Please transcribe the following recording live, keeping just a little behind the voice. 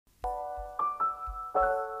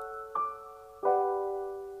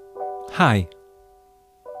Hi.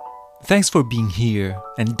 Thanks for being here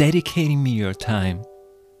and dedicating me your time.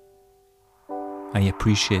 I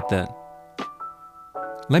appreciate that.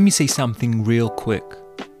 Let me say something real quick.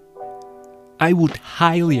 I would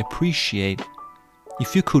highly appreciate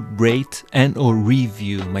if you could rate and or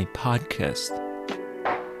review my podcast.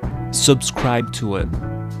 Subscribe to it.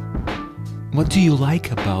 What do you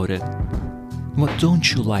like about it? What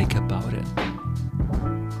don't you like about it?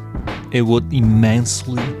 It would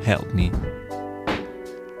immensely help me.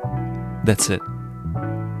 That's it.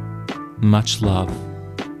 Much love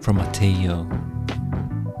from Mateo.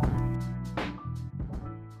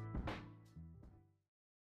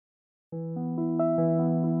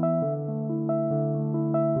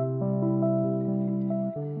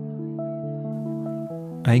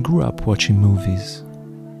 I grew up watching movies.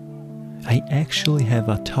 I actually have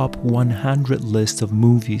a top 100 list of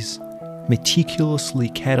movies meticulously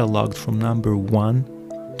catalogued from number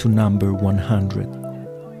 1 to number 100.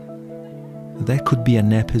 That could be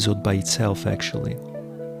an episode by itself actually,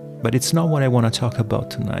 but it's not what I want to talk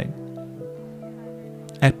about tonight.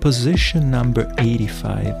 At position number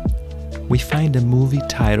 85, we find a movie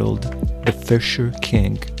titled The Fisher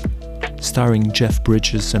King, starring Jeff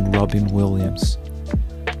Bridges and Robin Williams.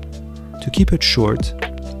 To keep it short,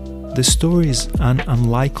 the story is an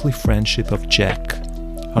unlikely friendship of Jack,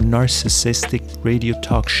 a narcissistic radio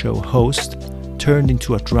talk show host turned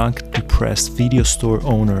into a drunk, depressed video store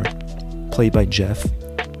owner, played by Jeff,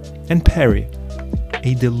 and Perry,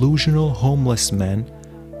 a delusional homeless man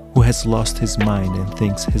who has lost his mind and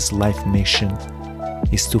thinks his life mission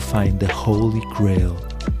is to find the Holy Grail.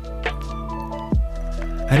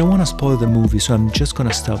 I don't want to spoil the movie, so I'm just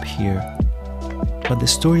gonna stop here. But the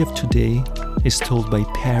story of today is told by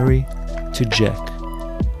Perry to Jack.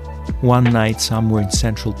 One night somewhere in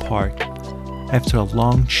Central Park, after a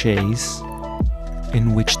long chase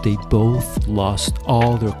in which they both lost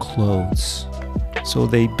all their clothes, so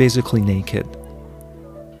they basically naked.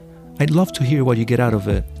 I'd love to hear what you get out of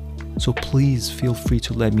it, so please feel free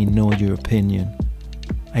to let me know your opinion.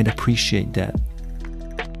 I'd appreciate that.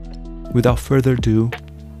 Without further ado,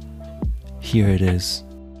 here it is.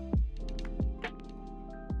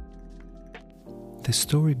 The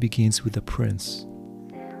story begins with a prince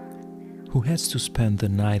who has to spend the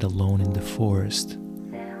night alone in the forest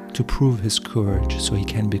to prove his courage so he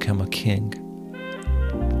can become a king.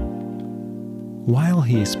 While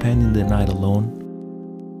he is spending the night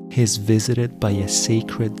alone, he is visited by a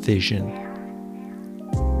sacred vision.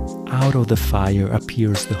 Out of the fire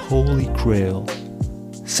appears the Holy Grail,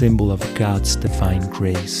 symbol of God's divine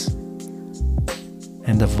grace.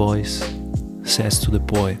 And a voice says to the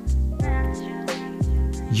boy,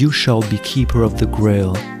 "You shall be keeper of the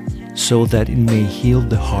Grail, so that it may heal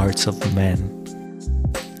the hearts of men."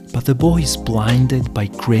 But the boy is blinded by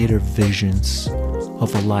greater visions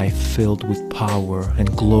of a life filled with power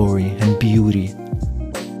and glory and beauty.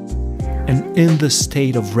 And in the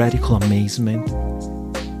state of radical amazement,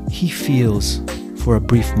 he feels, for a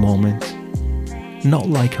brief moment, not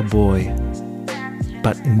like a boy,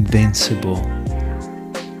 but invincible,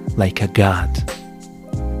 like a god.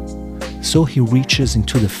 So he reaches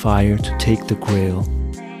into the fire to take the Grail,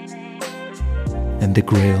 and the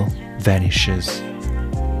Grail vanishes,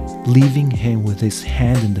 leaving him with his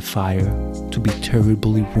hand in the fire to be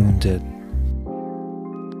terribly wounded.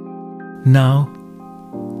 Now,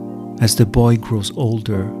 as the boy grows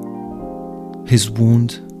older, his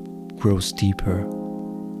wound grows deeper,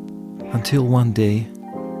 until one day,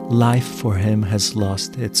 life for him has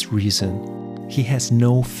lost its reason. He has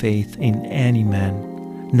no faith in any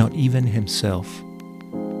man, not even himself.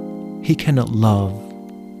 He cannot love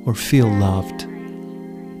or feel loved,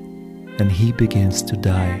 and he begins to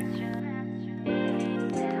die.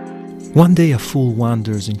 One day a fool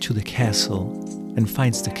wanders into the castle and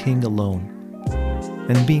finds the king alone.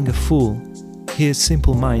 And being a fool, he is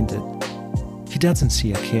simple-minded. He doesn't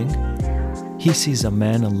see a king. He sees a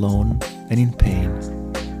man alone and in pain.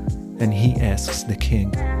 And he asks the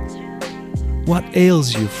king, "What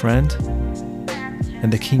ails you, friend?"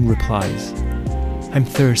 And the king replies, "I'm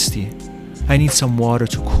thirsty. I need some water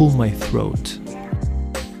to cool my throat."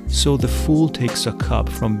 So the fool takes a cup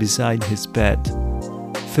from beside his bed,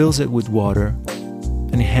 fills it with water,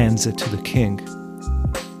 and hands it to the king.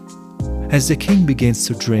 As the king begins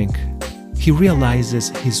to drink, he realizes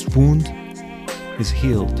his wound is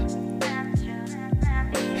healed.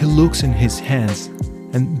 He looks in his hands,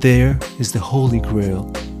 and there is the Holy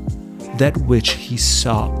Grail, that which he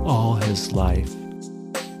sought all his life.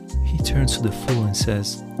 He turns to the fool and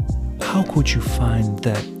says, "How could you find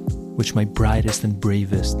that which my brightest and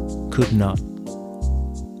bravest could not?"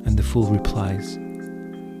 And the fool replies,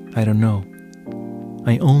 I don't know.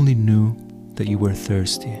 I only knew that you were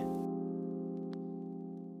thirsty.